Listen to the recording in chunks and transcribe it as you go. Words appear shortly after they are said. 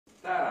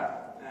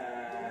Tara,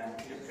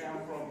 you come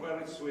from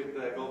Paris with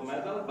a gold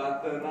medal,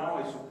 but now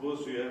I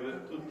suppose you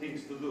have two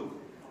things to do.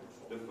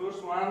 The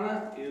first one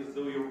is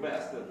do your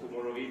best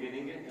tomorrow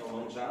evening in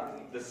long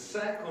jump. The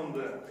second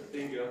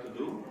thing you have to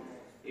do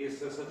is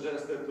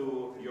suggest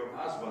to your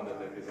husband,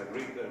 that is a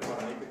great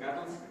Paralympic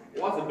athlete,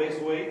 what's the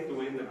best way to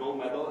win the gold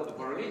medal at the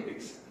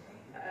Paralympics?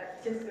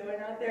 Just going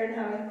out there and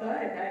having fun.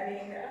 I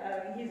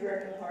mean, he's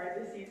working hard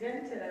this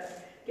season to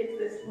get to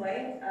this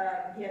point.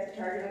 He has a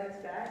target on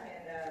his back,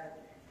 and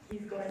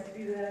he's going to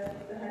be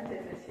the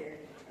hunted this year.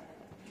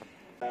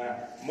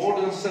 More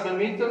than 7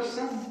 meters?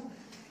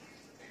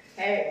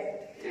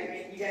 Hey, I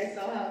mean, you guys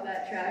saw how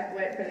that track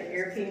went for the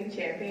European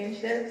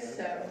Championships,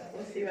 so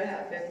we'll see what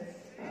happens.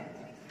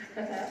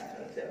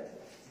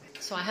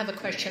 So I have a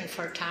question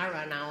for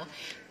Tara now.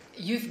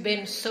 You've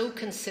been so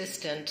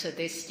consistent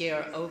this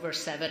year, over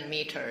 7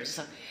 meters,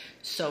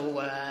 so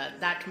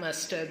that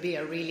must be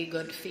a really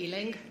good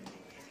feeling.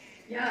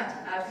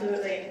 Yeah,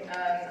 absolutely.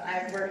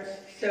 I've worked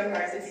so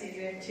hard this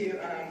season to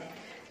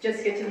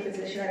just get to the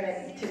position I'm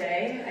in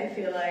today. I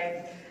feel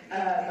like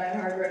my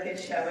hard work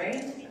is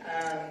showing.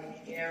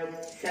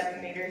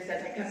 7 meters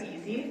doesn't come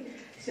easy,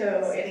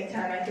 so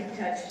anytime I can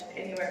touch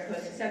anywhere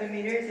close to 7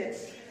 meters,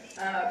 it's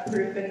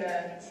proof in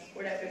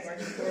what I've been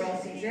working for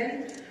all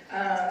season.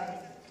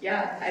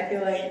 I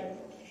feel like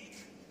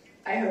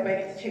I hope I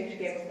get to change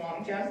the game of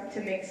long jump to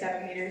make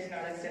 7 meters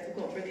not as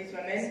difficult for these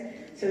women,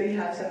 so we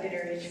have something to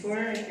reach for.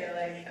 I feel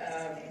like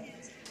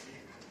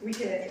we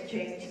can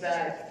change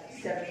that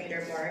 7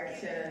 meter mark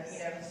to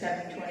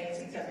 7:20s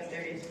and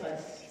 7:30s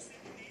plus.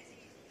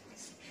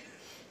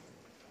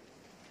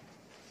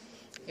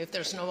 If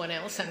there's no one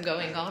else, I'm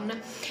going on.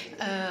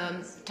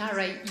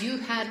 Tara, you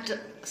had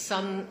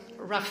some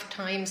rough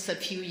times a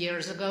few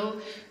years ago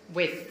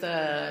with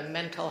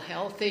mental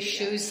health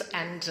issues,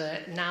 and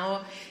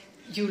now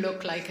you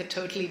look like a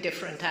totally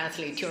different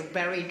athlete. You're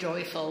very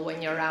joyful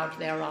when you're out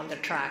there on the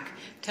track.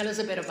 Tell us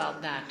a bit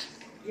about that.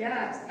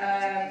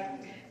 Yeah,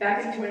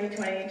 back in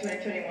 2020 and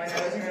 2021,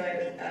 I wasn't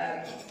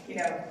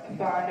really,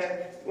 fond of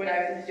what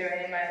I was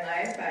doing in my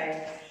life.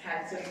 I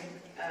had some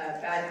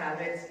bad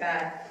habits,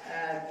 bad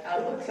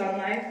outlooks on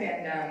life,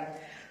 and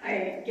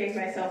I gave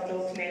myself the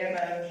ultimatum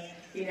of,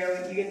 you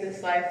get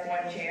this life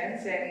one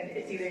chance, and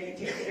it's either you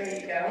take it or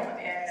you don't.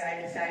 And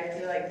I decided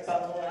to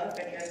buckle up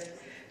and just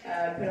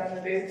put on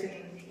the boots and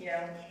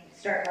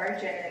start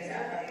marching.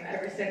 And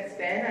ever since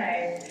then,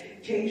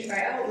 I changed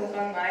my outlook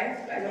on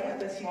life. I don't let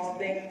the small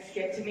things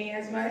get to me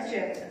as much,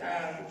 and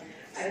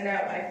I don't know.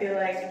 I feel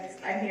like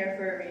I'm here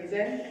for a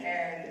reason,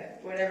 and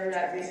whatever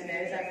that reason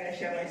is, I'm going to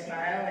show my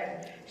smile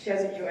and show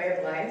the joy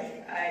of life.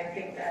 I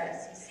think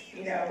that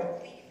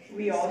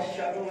we all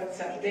struggle with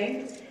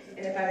something.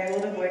 And if I'm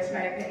able to voice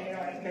my opinion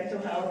on mental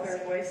health or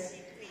voice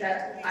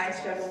that I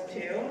struggle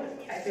too,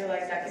 I feel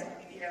like that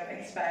can,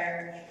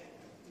 inspire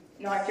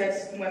not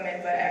just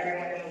women, but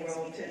everyone in the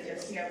world to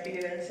just,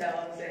 be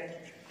themselves and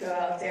go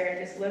out there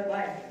and just live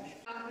life.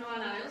 Noah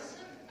Niles.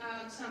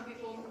 Some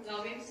people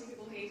love him, some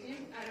people hate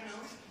him, I don't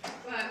know.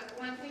 But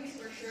one thing is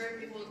for sure,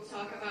 people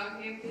talk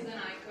about him, he's an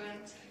icon,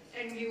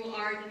 and you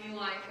are the new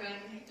icon.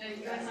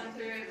 You and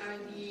Hunter are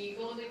the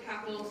golden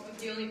couple of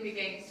the Olympic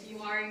Games.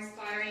 You are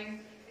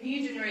inspiring a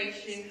new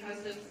generation. How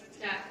does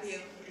that feel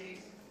for you?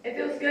 It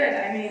feels good.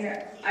 I mean,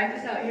 I'm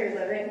just out here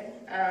living.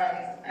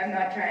 I'm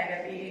not trying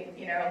to be,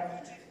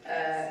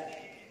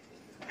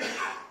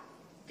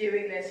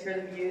 doing this for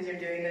the views or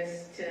doing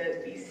this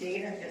to be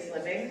seen. I'm just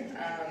living.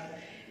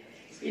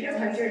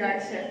 Hunter and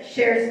I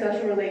share a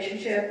special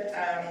relationship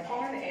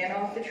on and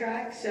off the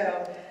track.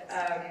 So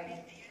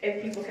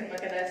if people can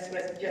look at us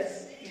with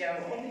just,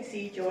 only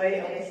see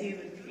joy, only see,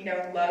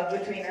 love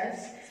between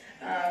us.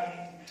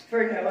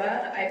 For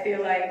Noah, I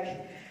feel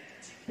like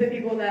the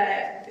people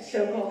that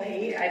so-called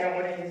hate, I don't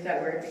want to use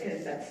that word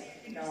because that's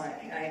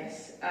not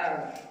nice.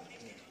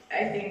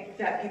 I think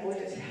that people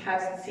just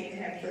haven't seen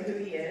him for who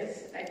he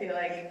is. I feel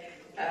like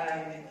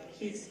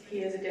he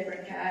is a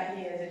different cat.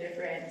 He has a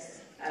different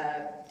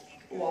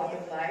walk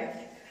of life.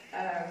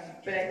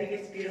 But I think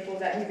it's beautiful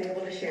that he's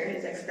able to share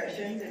his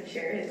expressions and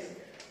share his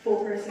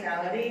full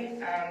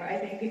personality. I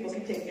think people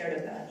can take note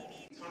of that.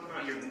 Talk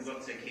about your move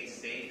up to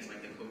K-State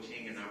and the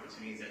coaching and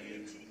opportunities that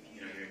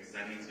you're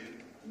excited to.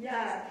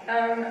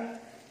 Yeah.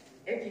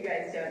 If you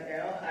guys don't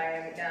know, I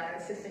am now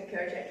an assistant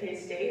coach at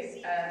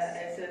K-State.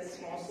 It's a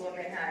small school in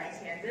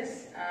Manhattan,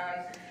 Kansas.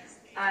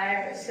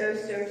 I'm so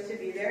stoked to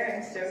be there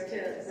and stoked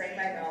to bring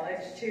my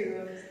knowledge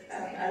to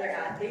other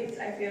athletes.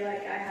 I feel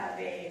like I have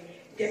a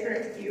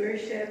different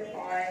viewership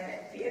on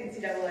the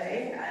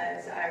NCAA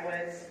as I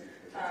was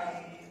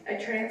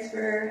a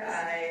transfer.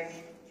 I've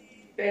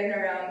been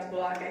around the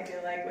block, I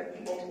feel like,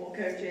 with multiple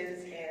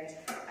coaches, and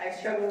I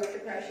struggled with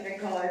depression in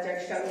college.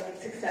 I've struggled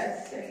with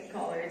success in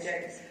college,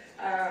 and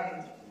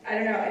I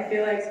don't know, I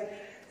feel like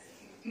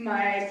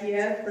my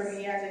idea for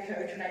me as a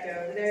coach when I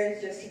go over there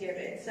is just to give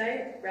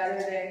insight rather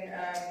than,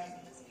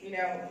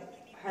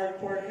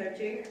 hardcore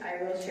coaching.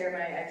 I will share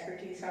my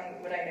expertise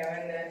on what I know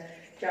in the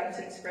jumps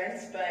and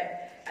sprints,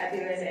 but at the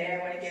end of the day, I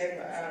want to give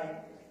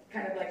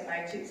kind of like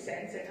my 2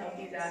 cents and help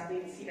these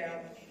athletes, you know,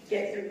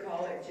 get through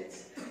college.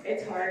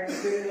 It's hard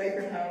moving away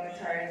from home. It's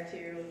hard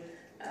to,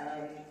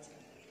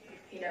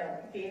 you know,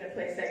 be in a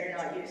place that you're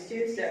not used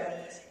to. So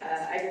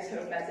I just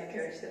hope as a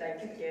coach that I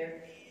can give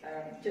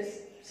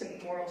just some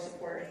moral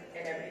support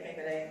in everything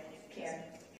that I can.